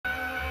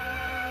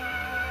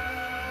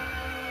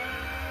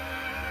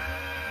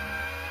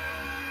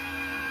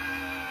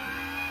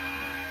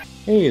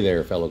Hey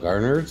there, fellow car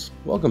nerds.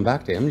 Welcome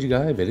back to MG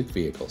Guy Vintage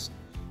Vehicles.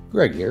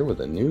 Greg here with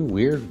a new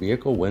Weird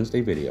Vehicle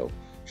Wednesday video,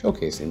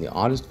 showcasing the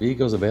oddest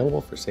vehicles available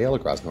for sale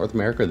across North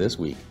America this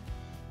week.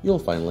 You'll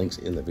find links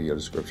in the video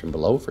description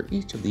below for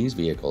each of these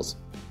vehicles.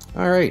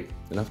 Alright,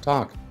 enough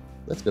talk.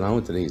 Let's get on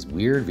with today's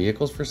weird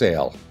vehicles for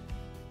sale.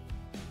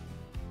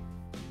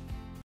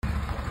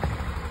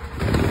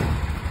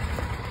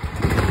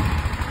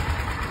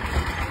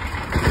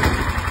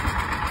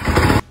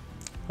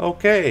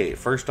 Okay,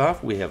 first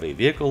off, we have a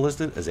vehicle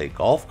listed as a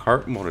golf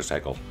cart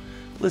motorcycle,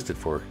 listed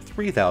for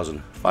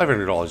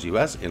 $3,500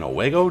 US in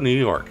Owego, New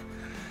York.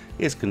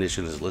 Its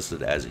condition is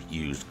listed as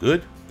used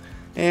good,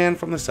 and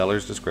from the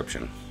seller's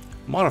description,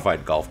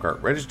 modified golf cart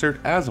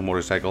registered as a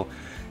motorcycle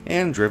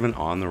and driven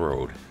on the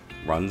road.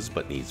 Runs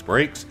but needs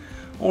brakes,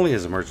 only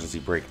has emergency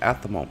brake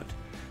at the moment.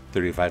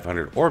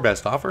 $3,500 or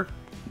best offer,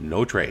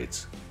 no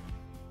trades.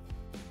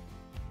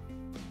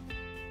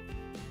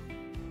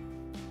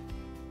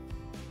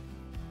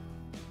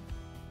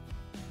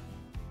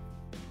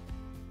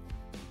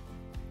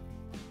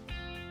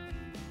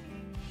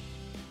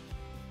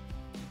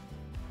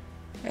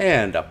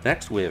 And up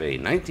next we have a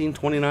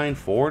 1929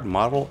 Ford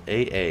Model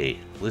AA,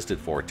 listed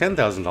for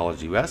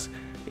 $10,000 US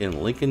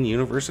in Lincoln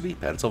University,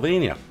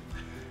 Pennsylvania.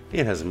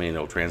 It has a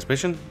manual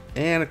transmission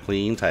and a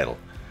clean title.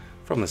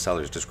 From the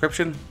seller's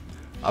description,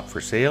 up for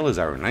sale is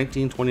our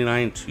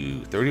 1929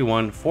 to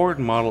 31 Ford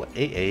Model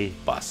AA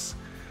bus.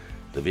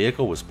 The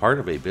vehicle was part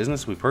of a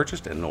business we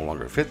purchased and no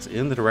longer fits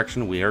in the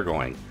direction we are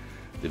going.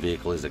 The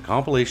vehicle is a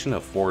compilation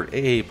of Ford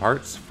AA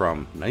parts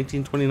from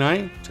 1929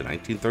 to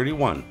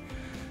 1931.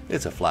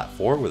 It's a flat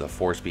 4 with a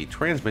 4-speed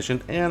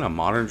transmission and a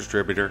modern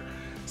distributor,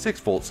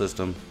 6-volt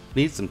system,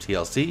 needs some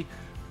TLC,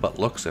 but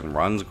looks and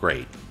runs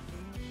great.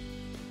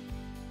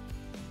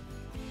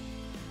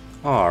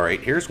 Alright,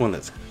 here's one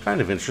that's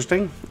kind of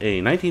interesting.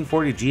 A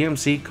 1940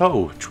 GMC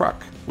Co.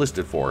 truck,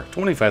 listed for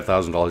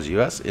 $25,000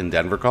 US in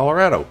Denver,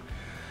 Colorado.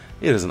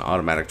 It is an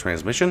automatic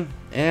transmission,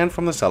 and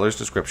from the seller's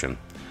description,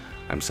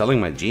 I'm selling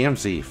my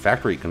GMC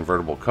factory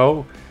convertible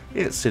Co.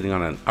 It's sitting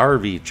on an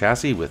RV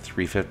chassis with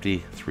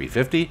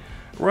 350,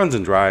 runs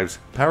and drives,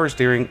 power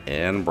steering,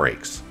 and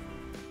brakes.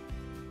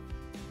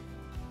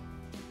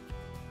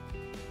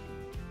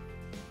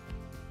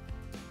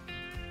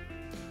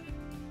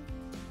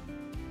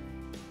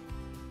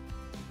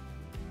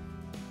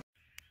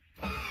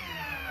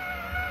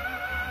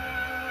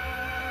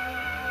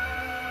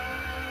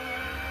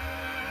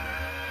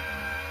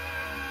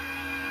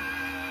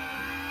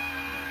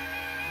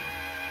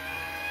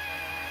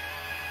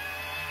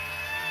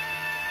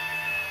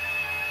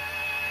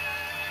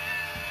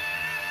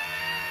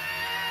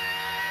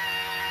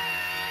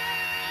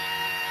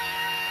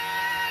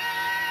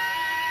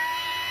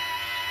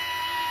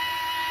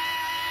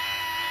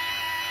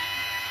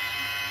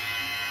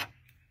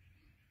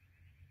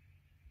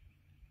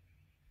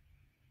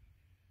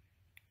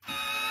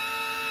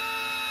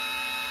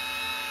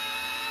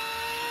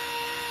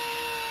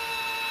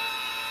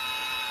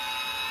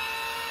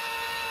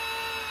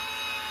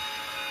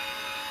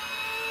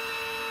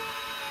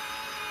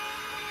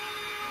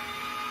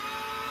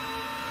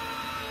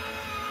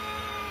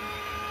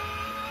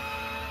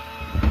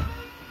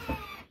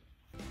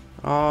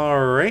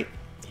 Alright,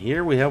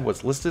 here we have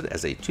what's listed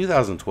as a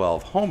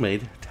 2012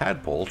 homemade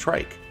tadpole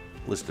trike,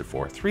 listed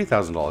for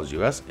 $3,000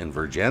 US in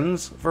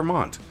Vergennes,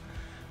 Vermont.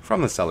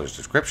 From the seller's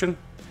description,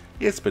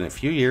 it's been a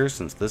few years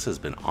since this has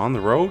been on the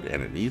road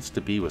and it needs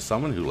to be with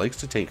someone who likes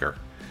to tinker.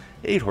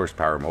 8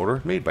 horsepower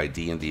motor made by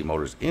D&D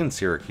Motors in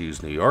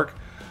Syracuse, New York.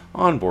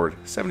 Onboard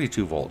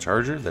 72 volt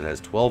charger that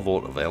has 12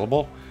 volt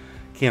available.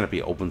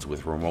 Canopy opens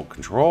with remote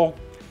control.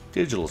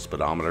 Digital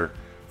speedometer.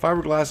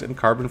 Fiberglass and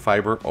carbon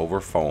fiber over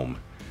foam.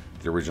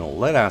 The original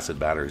lead acid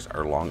batteries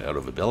are long out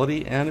of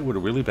ability and it would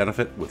really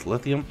benefit with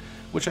lithium,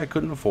 which I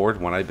couldn't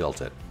afford when I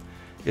built it.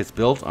 It's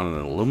built on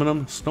an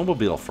aluminum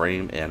snowmobile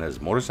frame and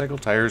has motorcycle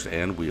tires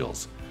and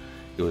wheels.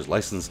 It was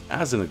licensed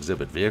as an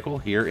exhibit vehicle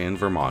here in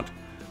Vermont.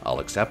 I'll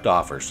accept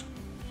offers.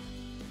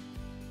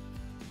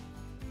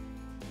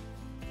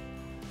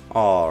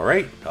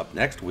 Alright, up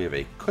next we have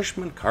a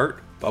Cushman cart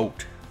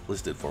boat,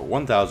 listed for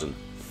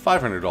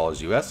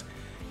 $1,500 US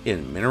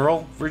in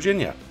Mineral,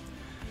 Virginia.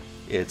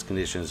 Its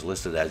condition is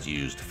listed as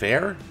used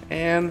fair,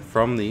 and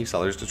from the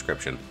seller's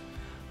description,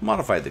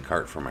 modified the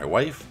cart for my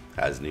wife,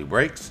 has new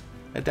brakes,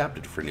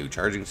 adapted for new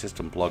charging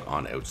system plug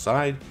on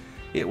outside,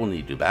 it will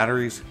need new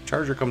batteries,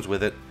 charger comes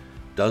with it,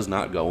 does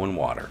not go in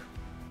water.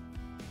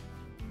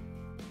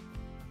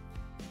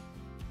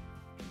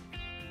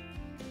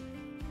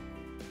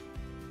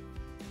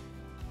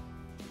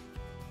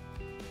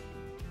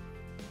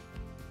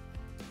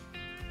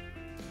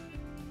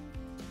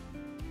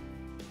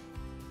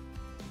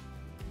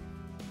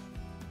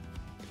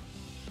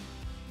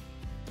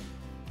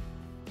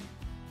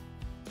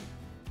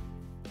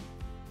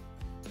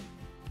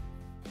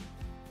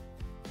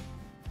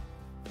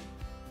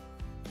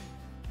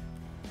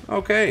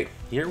 Okay,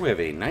 here we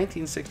have a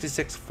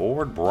 1966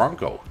 Ford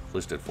Bronco,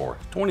 listed for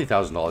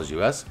 $20,000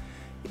 US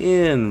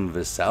in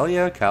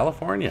Visalia,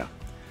 California.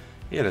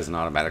 It has an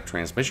automatic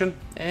transmission,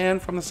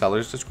 and from the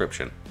seller's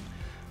description,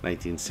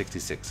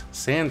 1966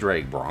 Sand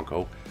Drag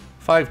Bronco,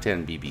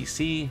 510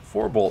 BBC,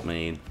 4-bolt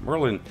main,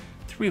 Merlin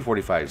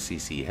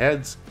 345cc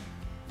heads,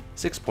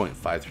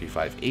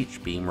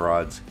 6.535H beam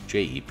rods,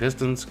 JE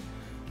pistons,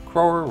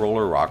 Crower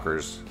roller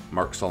rockers,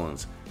 Mark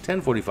Sullen's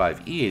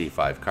 1045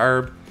 E85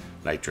 carb,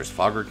 nitrous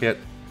fogger kit,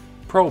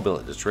 Pro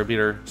billet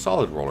distributor,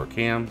 solid roller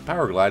cam,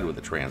 power glide with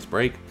a trans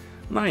brake,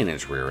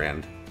 9-inch rear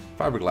end,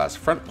 fiberglass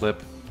front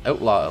clip,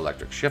 Outlaw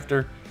electric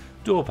shifter,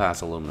 dual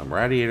pass aluminum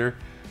radiator,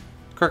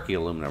 Kirky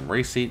aluminum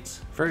race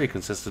seats, very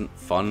consistent,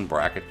 fun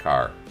bracket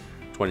car.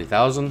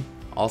 $20,000,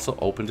 also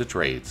open to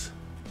trades.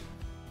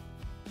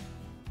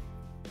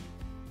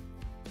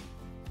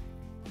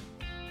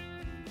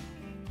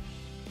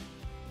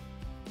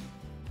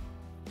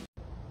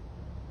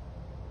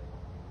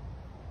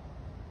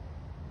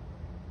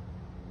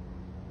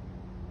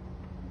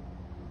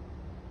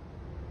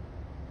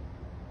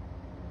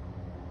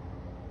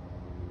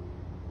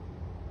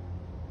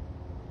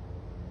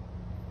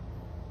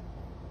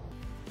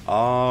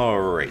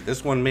 Alright,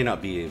 this one may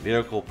not be a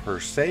vehicle per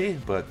se,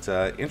 but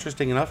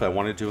interesting enough I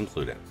wanted to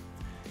include it.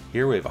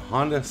 Here we have a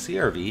Honda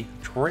CR-V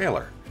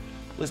trailer,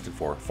 listed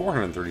for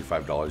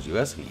 $435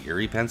 US in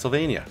Erie,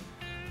 Pennsylvania.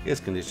 Its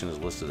condition is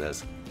listed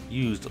as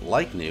used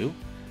like new,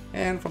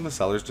 and from the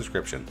seller's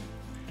description.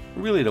 I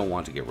really don't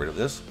want to get rid of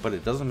this, but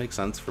it doesn't make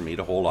sense for me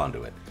to hold on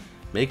to it.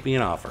 Make me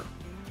an offer.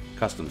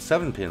 Custom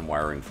 7-pin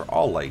wiring for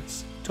all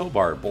lights, tow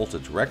bar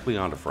bolted directly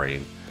onto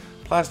frame,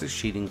 plastic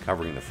sheeting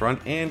covering the front,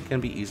 and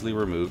can be easily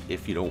removed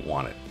if you don't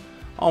want it.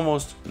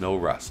 Almost no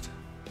rust.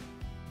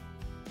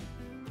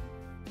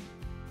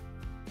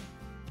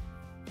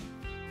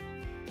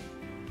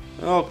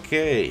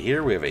 Okay,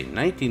 here we have a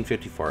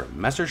 1954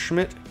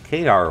 Messerschmitt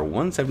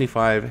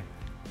KR175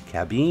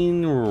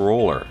 cabine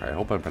roller. I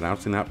hope I'm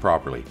pronouncing that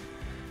properly.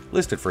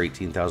 Listed for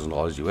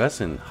 $18,000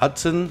 US in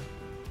Hudson,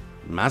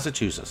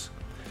 Massachusetts.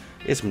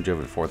 It's been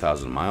driven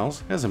 4,000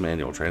 miles, has a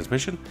manual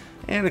transmission,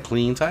 and a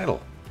clean title.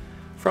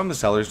 From the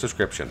seller's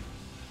description,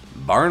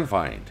 barn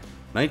find,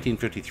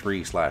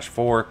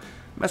 1953/4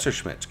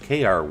 Messerschmitt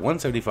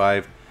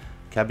KR175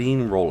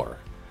 cabine roller.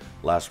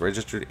 Last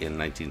registered in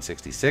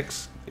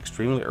 1966,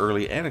 extremely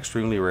early and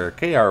extremely rare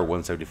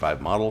KR175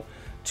 model,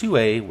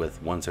 2A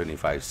with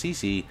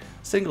 175cc,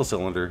 single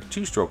cylinder,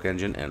 2-stroke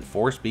engine, and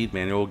 4-speed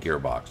manual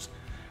gearbox.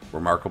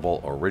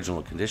 Remarkable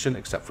original condition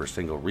except for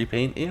single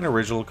repaint in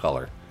original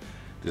color.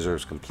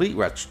 Deserves complete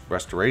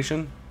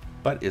restoration,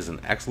 but is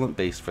an excellent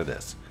base for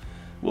this.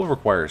 Will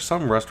require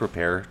some rust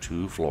repair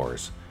to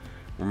floors.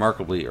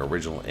 Remarkably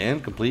original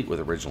and complete with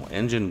original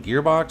engine,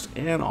 gearbox,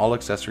 and all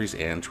accessories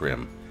and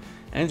trim.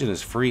 Engine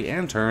is free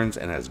and turns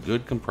and has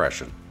good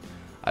compression.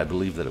 I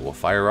believe that it will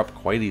fire up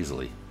quite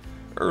easily.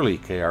 Early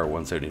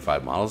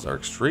KR175 models are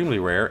extremely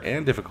rare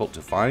and difficult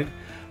to find,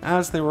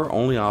 as they were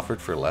only offered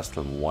for less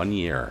than 1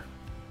 year.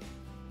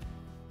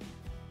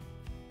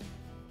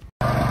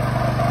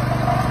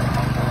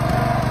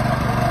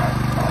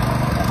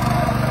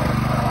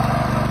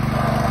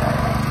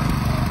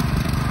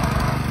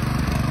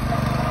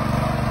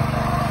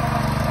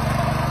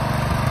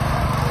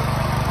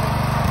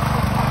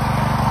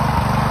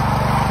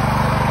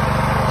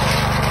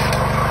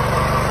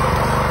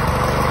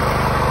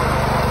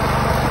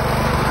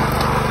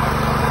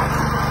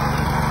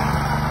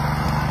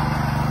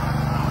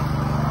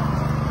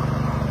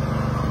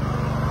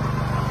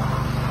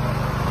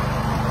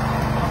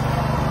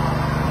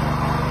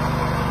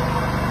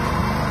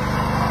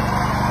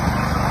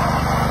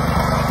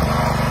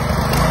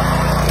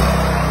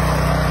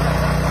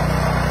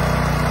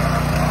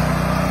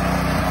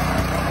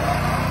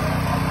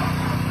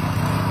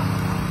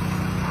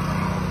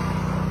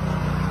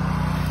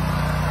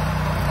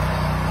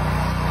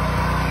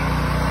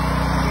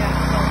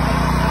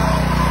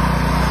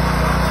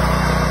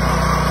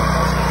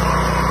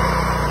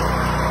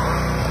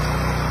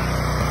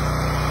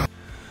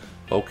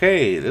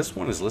 Okay, this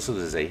one is listed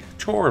as a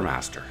Chore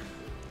Master,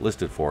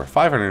 listed for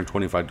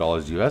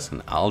 $525 US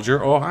in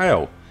Alger,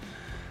 Ohio.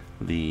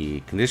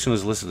 The condition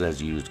is listed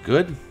as used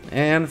good,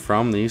 and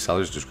from the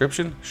seller's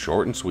description,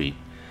 short and sweet.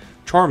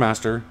 Chore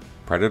Master,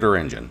 Predator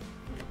engine.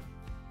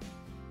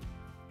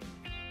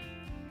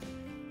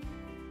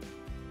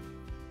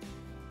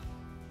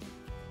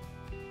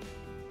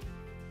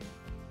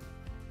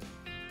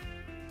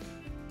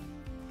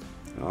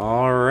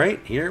 Alright,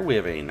 here we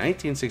have a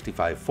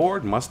 1965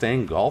 Ford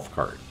Mustang golf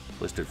cart,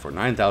 listed for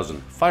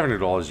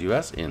 $9,500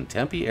 US in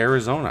Tempe,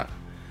 Arizona.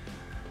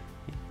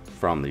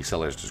 From the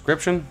seller's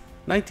description,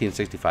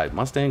 1965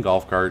 Mustang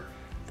golf cart.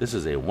 This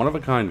is a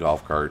one-of-a-kind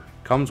golf cart,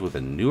 comes with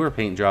a newer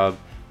paint job,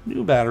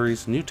 new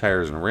batteries, new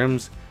tires and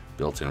rims,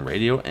 built-in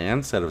radio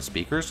and set of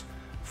speakers,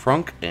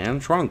 frunk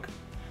and trunk.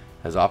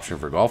 Has option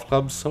for golf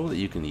clubs so that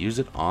you can use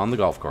it on the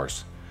golf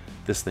course.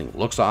 This thing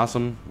looks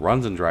awesome,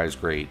 runs and drives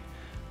great.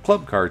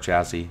 Club car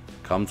chassis,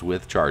 comes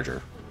with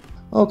charger.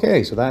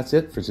 Okay, so that's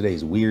it for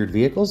today's Weird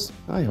Vehicles.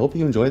 I hope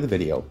you enjoyed the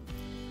video.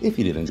 If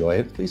you did enjoy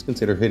it, please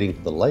consider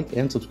hitting the like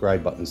and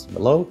subscribe buttons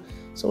below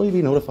so you'll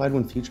be notified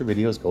when future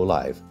videos go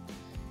live.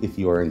 If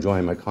you are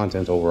enjoying my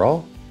content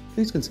overall,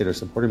 please consider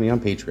supporting me on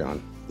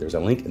Patreon. There's a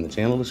link in the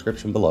channel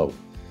description below.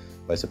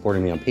 By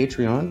supporting me on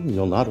Patreon,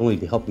 you'll not only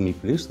be helping me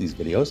produce these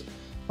videos,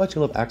 but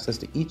you'll have access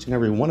to each and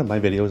every one of my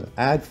videos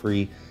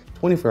ad-free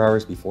 24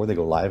 hours before they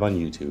go live on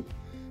YouTube.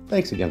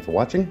 Thanks again for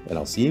watching, and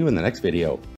I'll see you in the next video.